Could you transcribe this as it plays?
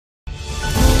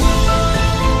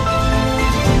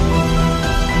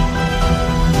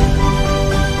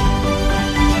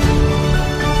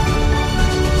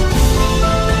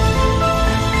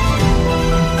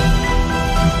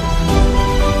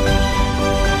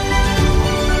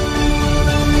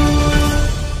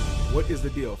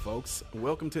folks.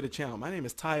 Welcome to the channel. My name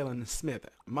is Tylen Smith,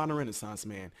 Modern Renaissance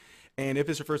Man. And if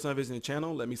it's your first time visiting the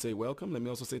channel, let me say welcome. Let me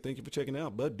also say thank you for checking it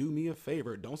out. But do me a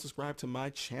favor, don't subscribe to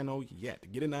my channel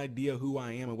yet. Get an idea who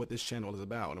I am and what this channel is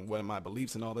about and what my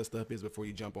beliefs and all that stuff is before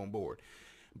you jump on board.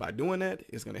 By doing that,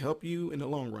 it's going to help you in the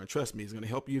long run. Trust me, it's going to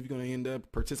help you if you're going to end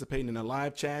up participating in the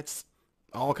live chats,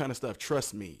 all kind of stuff.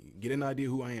 Trust me. Get an idea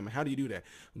who I am. How do you do that?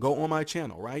 Go on my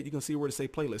channel, right? You can see where to say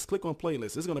playlist. Click on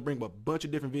playlist. It's going to bring up a bunch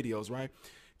of different videos, right?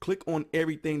 Click on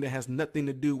everything that has nothing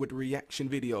to do with reaction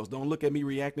videos. Don't look at me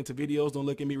reacting to videos. Don't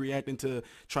look at me reacting to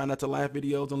try not to laugh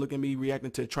videos. Don't look at me reacting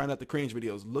to try not to cringe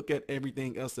videos. Look at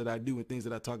everything else that I do and things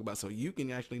that I talk about so you can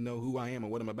actually know who I am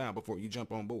and what I'm about before you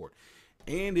jump on board.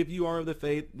 And if you are of the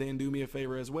faith, then do me a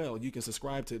favor as well. You can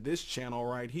subscribe to this channel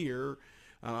right here.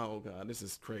 Oh God, this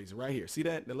is crazy. Right here. See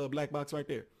that? The little black box right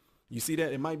there. You see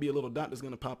that? It might be a little dot that's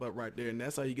going to pop up right there. And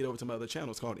that's how you get over to my other channel.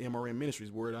 It's called MRM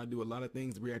Ministries, where I do a lot of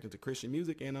things reacting to Christian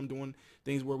music. And I'm doing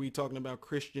things where we talking about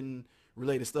Christian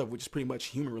related stuff, which is pretty much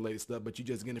human related stuff. But you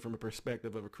just get it from a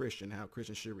perspective of a Christian, how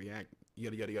Christians should react,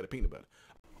 yada, yada, yada, peanut butter.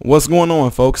 What's going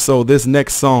on, folks? So this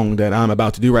next song that I'm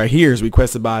about to do right here is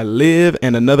requested by Live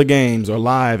and Another Games, or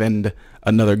Live and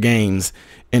Another Games.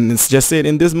 And it's just said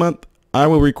in this month, I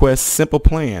will request Simple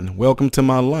Plan, Welcome to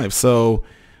My Life. So,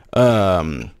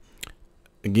 again,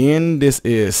 this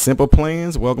is Simple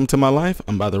Plans, Welcome to My Life.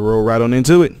 I'm about to roll right on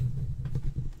into it.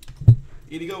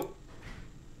 Here you go.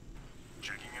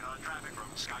 Checking in on traffic from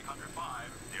Skycopter 5.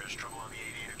 There's trouble on the 80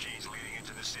 interchange leading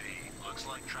into the city. Looks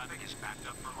like traffic is backed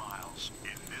up for miles.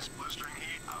 In this blistering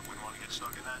heat, I wouldn't want to get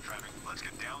stuck in that traffic. Let's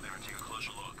get down there and take a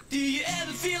closer look. Do you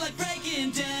ever feel like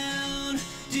breaking down?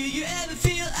 Do you ever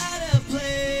feel out of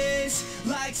place?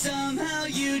 Like somehow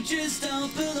you just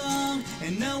don't belong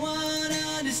and no one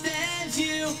understands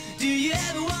you? Do you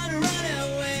ever want to run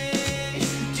away?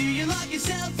 Do you lock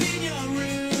yourself in your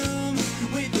room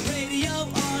with the radio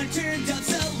on turned up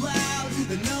so loud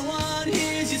that no one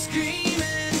hears you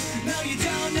screaming? No, you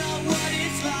don't know what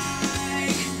it's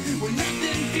like when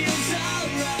nothing feels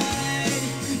alright.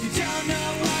 You don't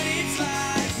know what it's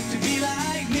like to be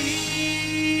like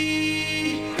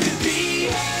me. To be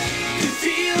hurt, to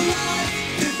feel lost,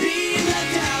 to be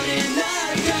left out in the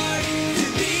dark, to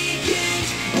be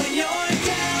kicked when you're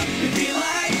down, to feel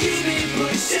like you've been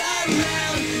pushed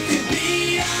around, to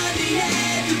be on the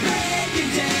edge of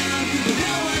breaking down, but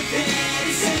no one's there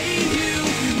to save you.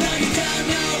 No, you don't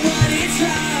know what it's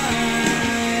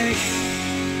like.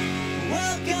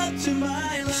 Welcome to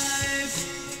my life.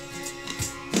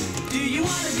 Do you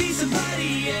want to be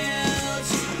somebody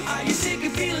else? Are you sick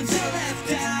of feeling so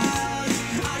left out?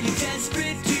 Are you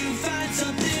desperate to find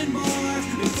something more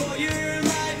before your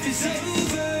life is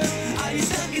over? Are you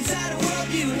stuck inside a world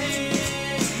you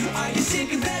hate? Are you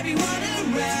sick of everyone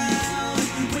around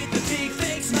with the big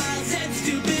fake smiles and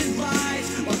stupid lies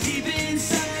while deep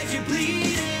inside you're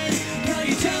bleeding? No,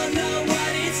 you don't know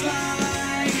what it's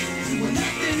like when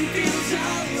nothing feels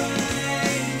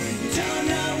alright. You don't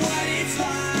know what it's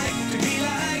like to be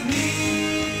like me.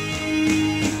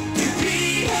 To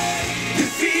be hurt, to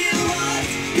feel lost,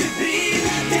 to be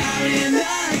left out in the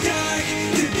dark,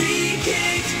 to be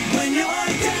kicked when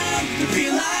you're down, to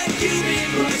feel like you've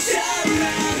been pushed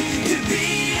around, to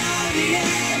be on the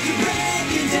edge of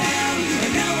breaking down,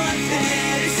 and no one's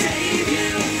there to save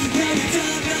you. No, you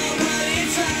don't know what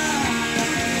it's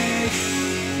like.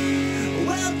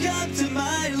 Welcome to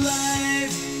my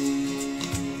life.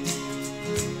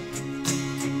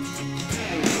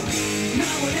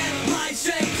 No one ever lied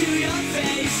straight to your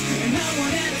face, and no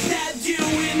one ever stabbed you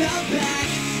in the back.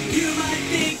 You might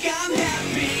think I'm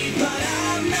happy, but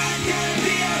I'm not gonna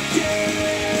be okay.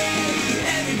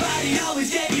 Everybody always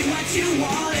gave you what you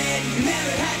wanted. You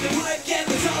never had to work, it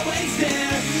was always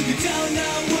there. You don't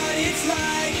know what it's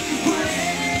like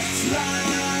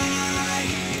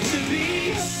to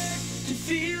be hurt, to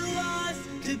feel lost,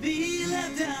 to be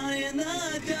left out in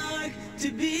the dark,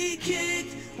 to be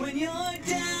kicked when you're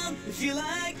down, to feel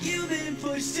like you've been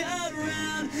pushed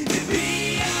around, to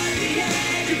be on the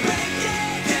edge of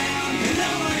breaking down, and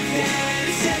no one's there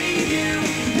to save you.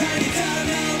 No, you don't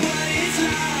know what it's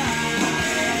like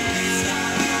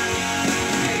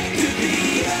to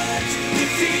be hurt, to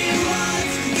feel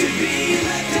lost, to be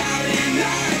left out in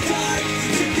the dark,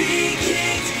 to be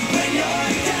kicked when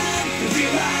you're down, to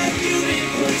feel like you've been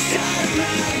pushed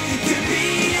around, to be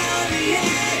on the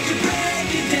edge of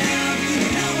breaking down,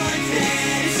 and no one's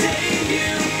there to save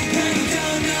you. No, you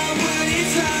don't know what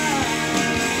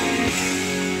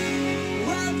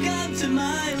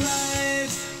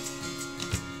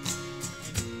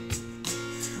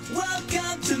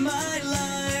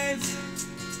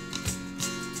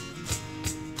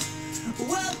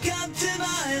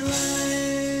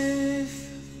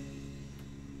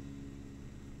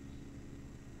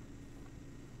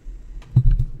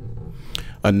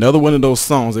another one of those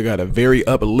songs that got a very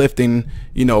uplifting,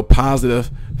 you know, positive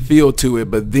feel to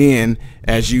it. But then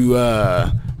as you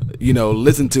you know,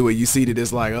 listen to it, you see that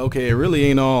it's like, okay, it really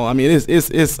ain't all. I mean,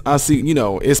 it's I see, you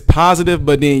know, it's positive,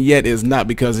 but then yet it's not,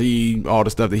 because all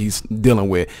the stuff that he's dealing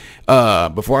with.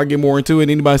 Before I get more into it,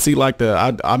 anybody see like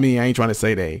I mean, I ain't trying to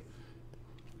say they.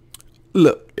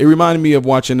 Look, it reminded me of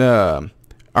watching REM.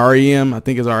 I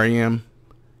think it's REM.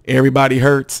 Everybody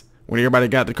Hurts. When everybody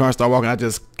got the car and started walking, I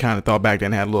just kind of thought back then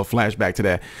and had a little flashback to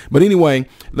that. But anyway,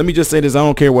 let me just say this. I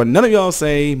don't care what none of y'all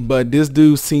say, but this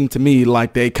dude seemed to me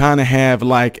like they kind of have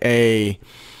like he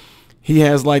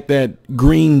has like that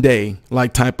Green Day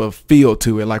like type of feel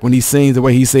to it. Like when he sings, the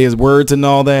way he says words and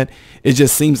all that, it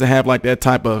just seems to have like that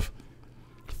type of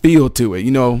feel to it.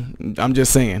 You know, I'm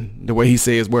just saying the way he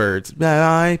says words. That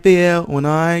I feel when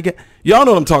I get, y'all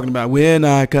know what I'm talking about. When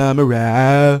I come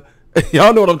around.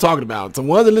 Y'all know what I'm talking about. So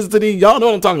ones that listen to these, y'all know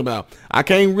what I'm talking about. I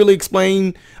can't really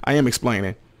explain. I am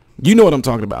explaining. You know what I'm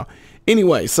talking about.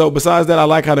 Anyway, so besides that, I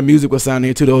like how the music was sounding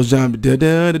here too. Those jump.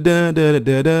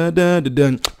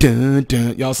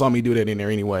 Y'all saw me do that in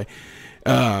there anyway.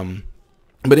 But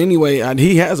anyway,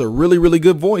 he has a really, really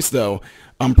good voice though.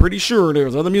 I'm pretty sure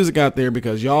there's other music out there,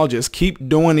 because y'all just keep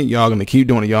doing it. Y'all gonna keep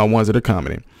doing it. Y'all ones that are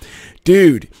commenting.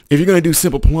 Dude, if you're gonna do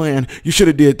Simple Plan, you should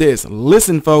have did this.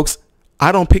 Listen, folks.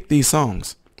 I don't pick these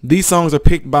songs. These songs are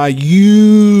picked by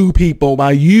you people,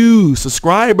 by you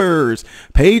subscribers,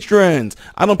 patrons.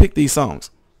 I don't pick these songs.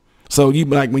 So you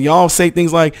like when y'all say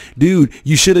things like, dude,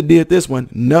 you should have did this one.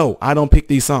 No, I don't pick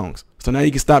these songs. So now you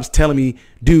can stop telling me,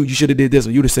 dude, you should have did this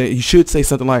one. You should say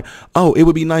something like, oh, it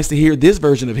would be nice to hear this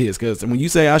version of his. Because when you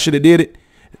say I should have did it,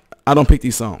 I don't pick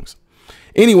these songs.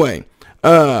 Anyway,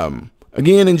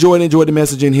 again, enjoy the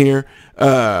message in here.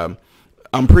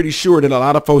 I'm pretty sure that a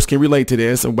lot of folks can relate to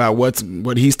this about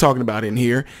what he's talking about in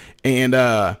here. And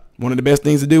one of the best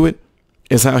things to do it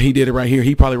is how he did it right here.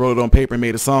 He probably wrote it on paper and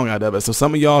made a song out of it. So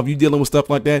some of y'all, if you're dealing with stuff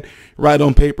like that, write it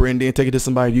on paper and then take it to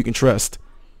somebody you can trust.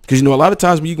 Because, you know, a lot of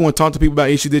times when you go and talk to people about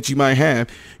issues that you might have,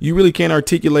 you really can't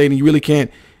articulate and you really can't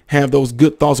have those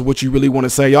good thoughts of what you really want to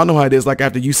say. Y'all know how it is. Like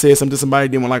after you said something to somebody,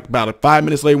 then when like about 5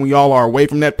 minutes later, when y'all are away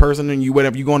from that person and you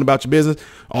whatever you going about your business,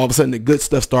 all of a sudden the good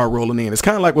stuff start rolling in. It's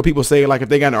kind of like what people say, like if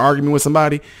they got an argument with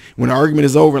somebody, when the argument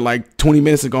is over, like 20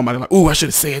 minutes is gone by, they're like, oh, I should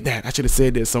have said that. I should have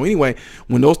said this. So anyway,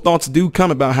 when those thoughts do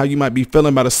come about how you might be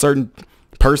feeling about a certain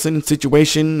person,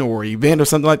 situation, or event or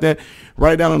something like that,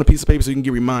 write it down on a piece of paper so you can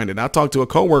get reminded. I talked to a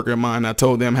coworker of mine. I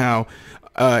told them how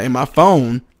in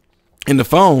the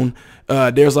phone,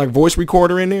 there's like voice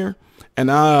recorder in there, and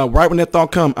right when that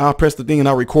thought come, I'll press the thing and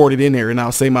I'll record it in there and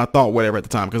I'll say my thought, whatever at the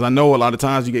time. Because I know a lot of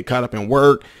times you get caught up in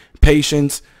work,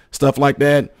 patience, stuff like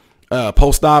that,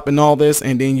 post-op and all this,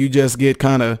 and then you just get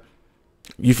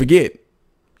you forget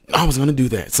I was going to do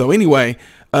that. So anyway,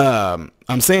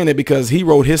 I'm saying it because he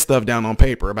wrote his stuff down on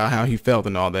paper about how he felt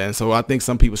and all that. And so I think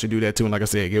some people should do that too. And like I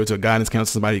said, give it to a guidance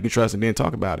counselor, somebody you can trust, and then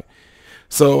talk about it.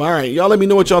 So, all right, y'all let me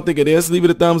know what y'all think of this. Leave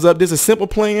it a thumbs up. This is Simple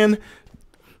Plan.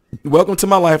 Welcome to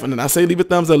my life. And then I say leave a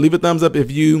thumbs up. Leave a thumbs up if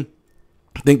you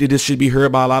think that this should be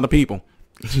heard by a lot of people.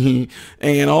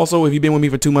 And also, if you've been with me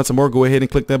for 2 months or more, go ahead and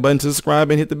click that button to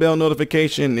subscribe and hit the bell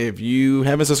notification. If you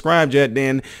haven't subscribed yet,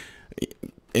 then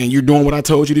and you're doing what I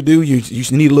told you to do, you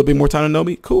need a little bit more time to know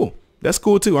me. Cool. That's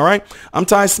cool too. All right. I'm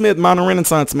Ty Smith, Modern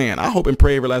Renaissance Man. I hope and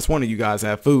pray every last one of you guys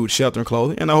have food, shelter, and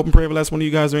clothing. And I hope and pray every last one of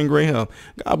you guys are in great health.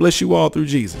 God bless you all through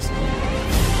Jesus.